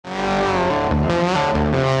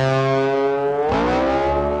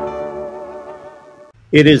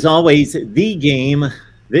It is always the game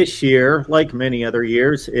this year, like many other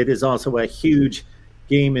years. It is also a huge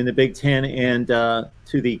game in the Big Ten and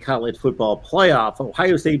to the college football playoff.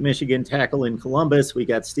 Ohio State, Michigan tackle in Columbus. We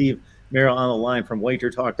got Steve Merrill on the line from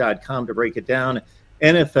wagertalk.com to break it down.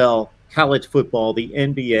 NFL, college football, the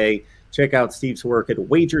NBA. Check out Steve's work at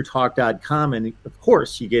wagertalk.com. And of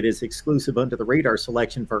course, you get his exclusive under the radar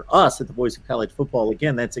selection for us at the Voice of College Football.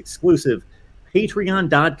 Again, that's exclusive.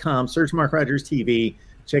 Patreon.com, search MarkRogersTV.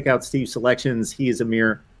 Check out Steve's selections. He is a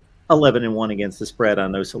mere 11-1 against the spread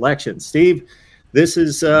on those selections. Steve, this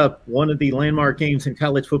is one of the landmark games in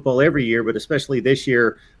college football every year, but especially this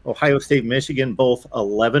year, Ohio State, Michigan, both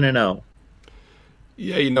 11-0.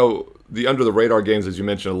 Yeah, the under the radar games, as you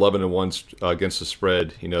mentioned, 11-1 against the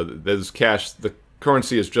spread. There's cash. The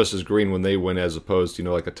currency is just as green when they win as opposed to,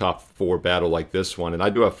 like a top four battle like this one. And I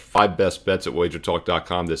do have 5 best bets at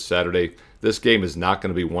wagertalk.com this Saturday. This game is not going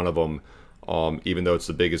to be one of them, even though it's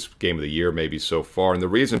the biggest game of the year maybe so far. And the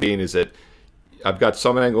reason being is that I've got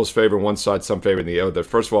some angles favoring one side, some favoring the other.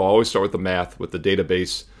 First of all, I always start with the math, with the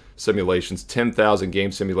database simulations. 10,000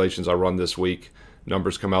 game simulations I run this week.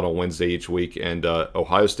 Numbers come out on Wednesday each week, and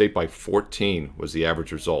Ohio State by 14 was the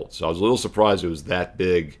average result. So I was a little surprised it was that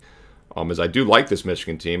big, as I do like this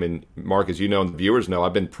Michigan team. And Mark, as you know and the viewers know,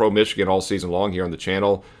 I've been pro-Michigan all season long here on the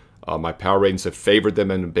channel. My power ratings have favored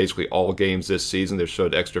them in basically all games this season. They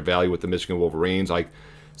showed extra value with the Michigan Wolverines. I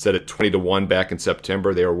said at 20-1 back in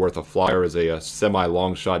September they were worth a flyer as a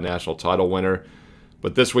semi-long shot national title winner.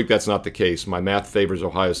 But this week that's not the case. My math favors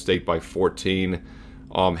Ohio State by 14.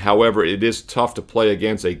 However, it is tough to play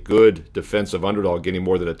against a good defensive underdog getting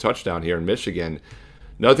more than a touchdown here in Michigan.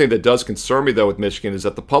 Another thing that does concern me, though, with Michigan is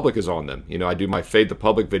that the public is on them. I do my Fade the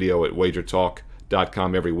Public video at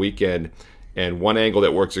wagertalk.com every weekend. And one angle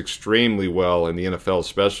that works extremely well in the NFL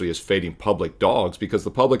especially is fading public dogs, because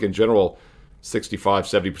the public in general,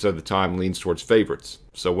 65-70% of the time, leans towards favorites.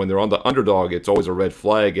 So when they're on the underdog, it's always a red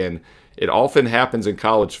flag. And it often happens in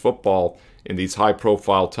college football in these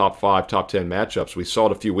high-profile top 5, top 10 matchups. We saw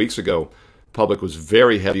it a few weeks ago. Public was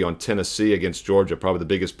very heavy on Tennessee against Georgia, probably the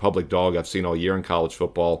biggest public dog I've seen all year in college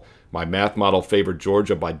football. My math model favored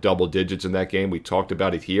Georgia by double digits in that game. We talked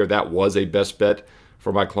about it here. That was a best bet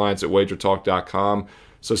for my clients at wagertalk.com.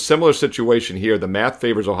 So similar situation here. The math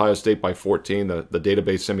favors Ohio State by 14, the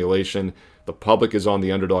database simulation. The public is on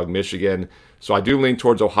the underdog Michigan. So I do lean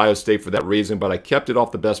towards Ohio State for that reason, but I kept it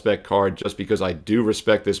off the best bet card just because I do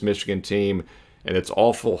respect this Michigan team, and it's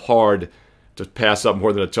awful hard to pass up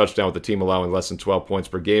more than a touchdown with the team allowing less than 12 points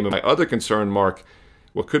per game. And my other concern, Mark,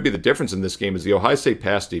 what could be the difference in this game is the Ohio State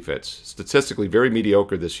pass defense. Statistically very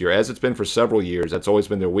mediocre this year, as it's been for several years. That's always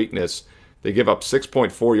been their weakness. They give up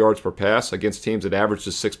 6.4 yards per pass against teams that average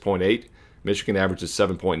just 6.8. Michigan averages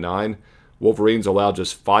 7.9. Wolverines allow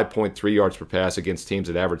just 5.3 yards per pass against teams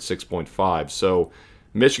that average 6.5. So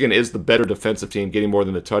Michigan is the better defensive team, getting more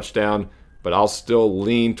than a touchdown, but I'll still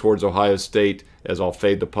lean towards Ohio State as I'll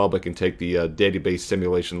fade the public and take the database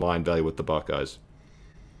simulation line value with the Buckeyes.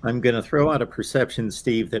 I'm going to throw out a perception,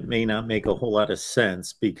 Steve, that may not make a whole lot of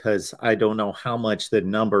sense, because I don't know how much the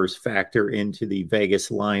numbers factor into the Vegas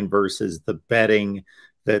line versus the betting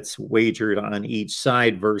that's wagered on each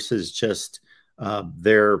side versus just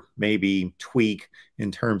their maybe tweak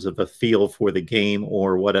in terms of a feel for the game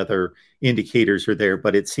or what other indicators are there.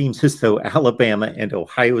 But it seems as though Alabama and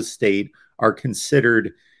Ohio State are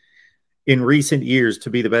considered in recent years to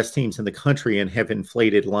be the best teams in the country and have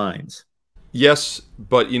inflated lines. Yes,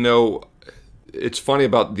 but it's funny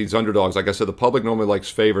about these underdogs. Like I said, the public normally likes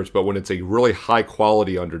favorites, but when it's a really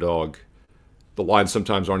high-quality underdog, the lines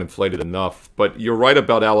sometimes aren't inflated enough. But you're right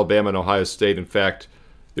about Alabama and Ohio State. In fact,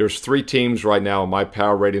 there's 3 teams right now in my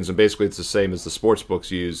power ratings, and basically it's the same as the sports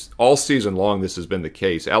books use. All season long, this has been the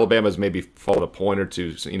case. Alabama's maybe fallen a point or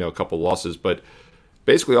two, a couple losses, but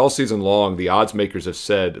basically all season long, the odds makers have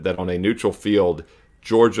said that on a neutral field,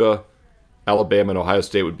 Georgia, Alabama, and Ohio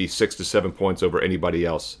State would be 6 to 7 points over anybody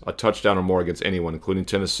else. A touchdown or more against anyone, including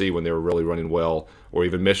Tennessee when they were really running well, or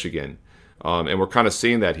even Michigan. And we're kind of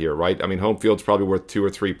seeing that here, right? I mean, home field's probably worth 2 or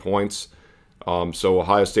 3 points. So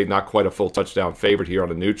Ohio State not quite a full touchdown favorite here on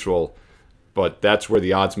a neutral, but that's where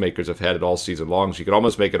the odds makers have had it all season long. So you could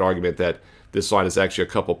almost make an argument that this line is actually a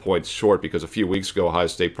couple points short, because a few weeks ago Ohio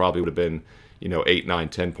State probably would have been, 8, 9,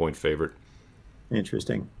 10-point favorite.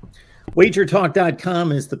 Interesting.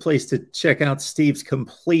 Wagertalk.com is the place to check out Steve's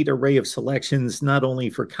complete array of selections, not only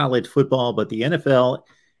for college football, but the NFL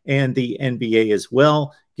and the NBA as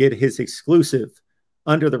well. Get his exclusive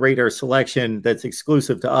under the radar selection that's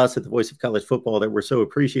exclusive to us at the Voice of College Football that we're so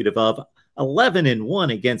appreciative of.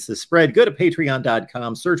 11-1 against the spread. Go to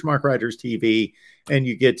patreon.com, search Mark Rogers TV, and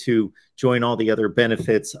you get to join all the other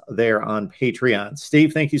benefits there on Patreon.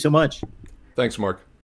 Steve, thank you so much. Thanks, Mark.